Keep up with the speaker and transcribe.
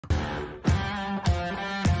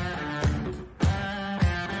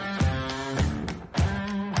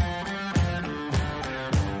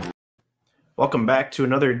Welcome back to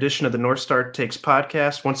another edition of the North Star Takes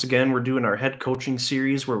podcast. Once again, we're doing our head coaching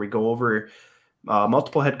series where we go over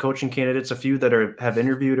multiple head coaching candidates, a few that have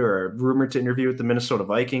interviewed or are rumored to interview with the Minnesota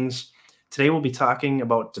Vikings. Today, we'll be talking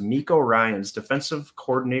about DeMeco Ryans, defensive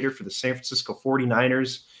coordinator for the San Francisco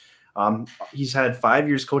 49ers. He's had 5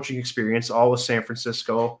 years coaching experience, all with San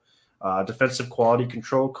Francisco, defensive quality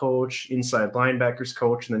control coach, inside linebackers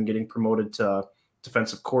coach, and then getting promoted to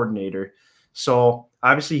defensive coordinator. So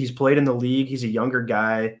obviously he's played in the league. He's a younger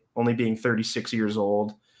guy, only being 36 years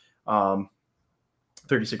old,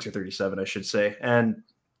 36 or 37, I should say, and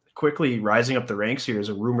quickly rising up the ranks here as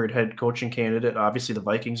a rumored head coaching candidate. Obviously the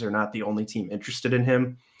Vikings are not the only team interested in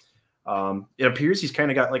him. It appears he's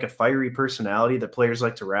kind of got like a fiery personality that players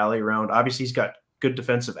like to rally around. Obviously he's got good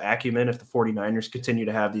defensive acumen if the 49ers continue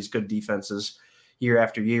to have these good defenses year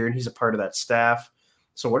after year, and he's a part of that staff.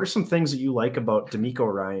 So what are some things that you like about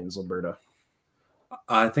DeMeco Ryans, Alberta?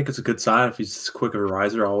 I think it's a good sign if he's this quick of a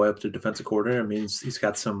riser all the way up to defensive coordinator. It means he's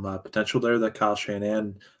got some potential there that Kyle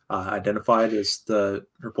Shanahan identified as the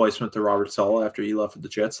replacement to Robert Saleh after he left with the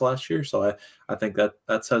Jets last year. So I think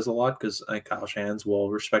that says a lot because I think Kyle Shanahan's a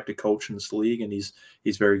well-respected coach in this league, and he's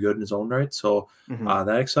very good in his own right. So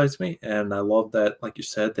that excites me, and I love that, like you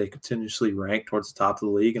said, they continuously rank towards the top of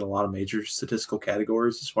the league in a lot of major statistical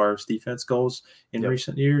categories as far as defense goes in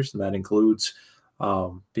recent years, and that includes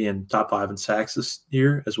being top 5 in sacks this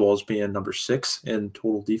year, as well as being number 6 in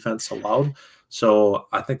total defense allowed. So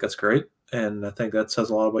I think that's great. And I think that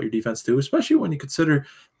says a lot about your defense too, especially when you consider,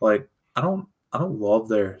 like, I don't love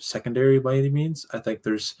their secondary by any means. I think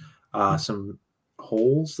there's some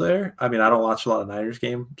holes there. I mean, I don't watch a lot of Niners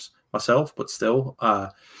games myself, but still,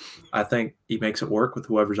 I think he makes it work with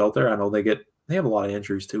whoever's out there. I know they have a lot of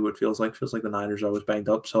injuries too. It feels like the Niners are always banged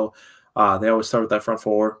up. So they always start with that front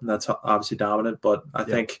four, and that's obviously dominant. But I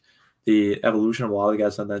think the evolution of a lot of the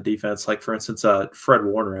guys on that defense, like for instance, Fred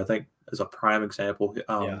Warner, I think is a prime example.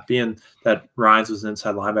 Being that Ryans was an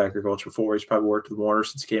inside linebacker coach before, he's probably worked with Warner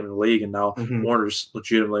since he came in the league, and now Warner's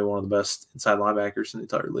legitimately one of the best inside linebackers in the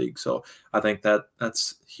entire league. So I think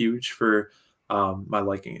that's huge for my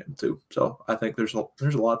liking him too. So I think there's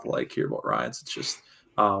a lot to like here about Ryans. It's just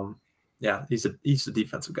he's a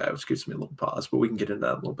defensive guy, which gives me a little pause, but we can get into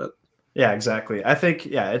that a little bit. Yeah, exactly. I think,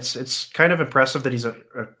 it's kind of impressive that he's a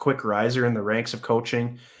quick riser in the ranks of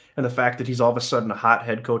coaching, and the fact that he's all of a sudden a hot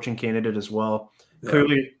head coaching candidate as well. Yeah.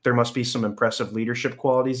 Clearly, there must be some impressive leadership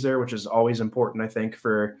qualities there, which is always important, I think,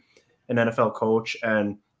 for an NFL coach.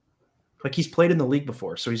 And like, he's played in the league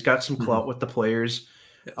before, so he's got some clout with the players.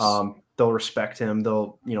 Yes. They'll respect him.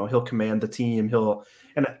 He'll command the team.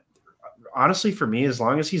 And honestly, for me, as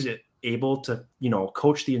long as he's able to,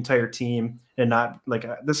 coach the entire team and not like,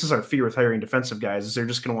 this is our fear with hiring defensive guys, is they're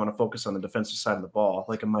just going to want to focus on the defensive side of the ball,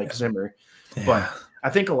 like a Mike Zimmer. Yeah. But I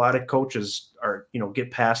think a lot of coaches are, get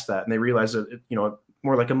past that, and they realize that,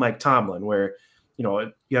 more like a Mike Tomlin, where,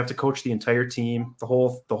 you have to coach the entire team. The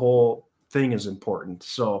whole thing is important.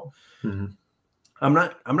 So I'm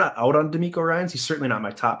not out on DeMeco Ryans. He's certainly not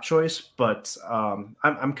my top choice, but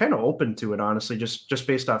I'm kind of open to it, honestly, just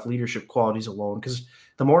based off leadership qualities alone. Because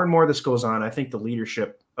the more and more this goes on, I think the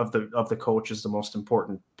leadership of the coach is the most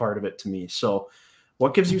important part of it to me. So,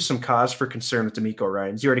 what gives you some cause for concern with DeMeco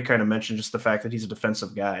Ryans? You already kind of mentioned just the fact that he's a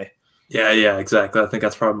defensive guy. Yeah, exactly. I think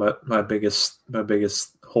that's probably my biggest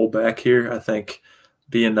holdback here. I think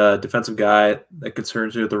being a defensive guy, that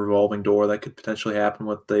concerns you with the revolving door that could potentially happen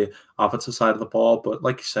with the offensive side of the ball. But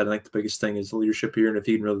like you said, I think the biggest thing is the leadership here. And if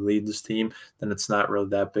he can really lead this team, then it's not really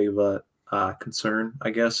that big of a concern, I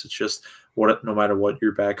guess. It's just no matter what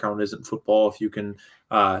your background is in football, if you can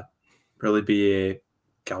really be a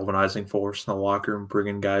galvanizing force in the locker room,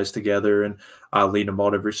 bringing guys together and leading them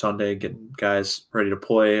out every Sunday, getting guys ready to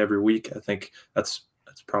play every week, I think that's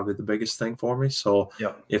probably the biggest thing for me. So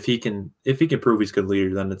if he can prove he's a good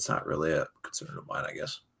leader, then it's not really a concern of mine, I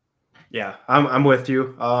guess. Yeah, I'm with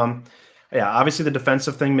you. Obviously the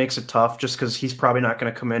defensive thing makes it tough just because he's probably not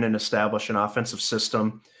going to come in and establish an offensive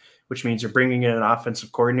system, which means you're bringing in an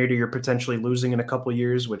offensive coordinator you're potentially losing in a couple of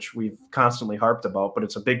years, which we've constantly harped about, but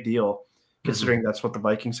it's a big deal considering that's what the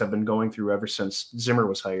Vikings have been going through ever since Zimmer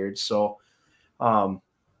was hired. So,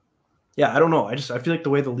 I don't know. I feel like the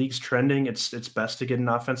way the league's trending, it's best to get an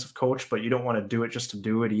offensive coach, but you don't want to do it just to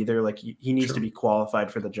do it either. Like, he needs to be qualified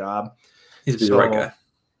for the job. He's the right guy.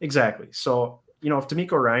 Exactly. So, if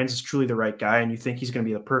DeMeco Ryans is truly the right guy and you think he's going to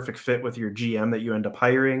be the perfect fit with your GM that you end up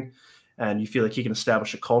hiring, and you feel like he can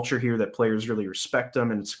establish a culture here that players really respect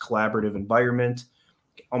him, and it's a collaborative environment,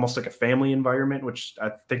 almost like a family environment, which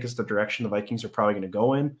I think is the direction the Vikings are probably going to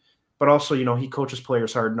go in. But also, he coaches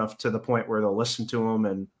players hard enough to the point where they'll listen to him,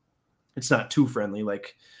 and it's not too friendly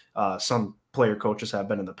like some player coaches have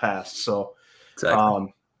been in the past. So, Exactly.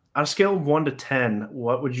 on a scale of 1 to 10,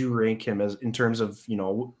 what would you rank him as in terms of,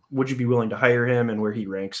 would you be willing to hire him and where he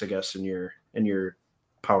ranks, I guess, in your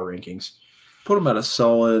power rankings? Put him at a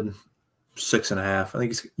solid 6.5. I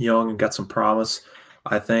think he's young and got some promise.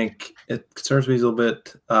 I think it concerns me he's a little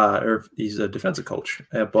bit, or he's a defensive coach,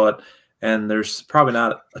 and there's probably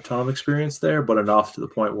not a ton of experience there, but enough to the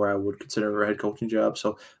point where I would consider a head coaching job.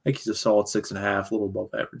 So I think he's a solid 6.5, a little above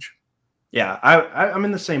average. Yeah, I'm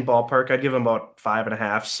in the same ballpark. I'd give him about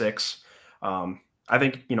 5.5, 6. I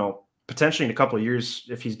think, potentially in a couple of years,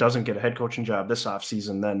 if he doesn't get a head coaching job this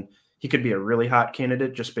offseason, then he could be a really hot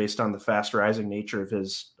candidate just based on the fast rising nature of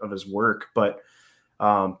his work. But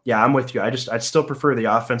yeah, I'm with you. I'd still prefer the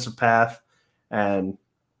offensive path, and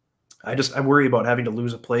I worry about having to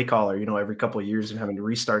lose a play caller, every couple of years and having to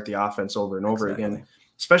restart the offense over and over again,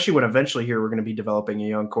 especially when eventually here we're going to be developing a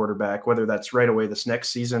young quarterback, whether that's right away this next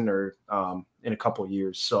season or in a couple of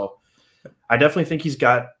years. So I definitely think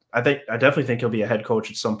I definitely think he'll be a head coach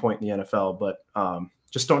at some point in the NFL, but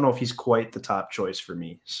just don't know if he's quite the top choice for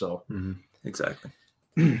me. So exactly.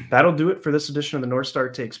 That'll do it for this edition of the North Star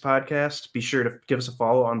Takes podcast. Be sure to give us a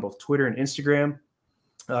follow on both Twitter and Instagram.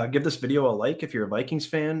 Give this video a like if you're a Vikings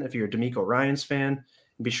fan, if you're a DeMeco Ryans fan,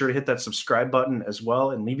 and be sure to hit that subscribe button as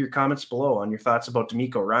well and leave your comments below on your thoughts about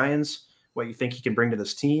DeMeco Ryans, what you think he can bring to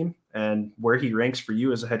this team, and where he ranks for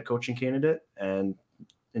you as a head coaching candidate. And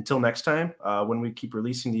until next time, when we keep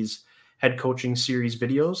releasing these head coaching series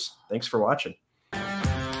videos, thanks for watching.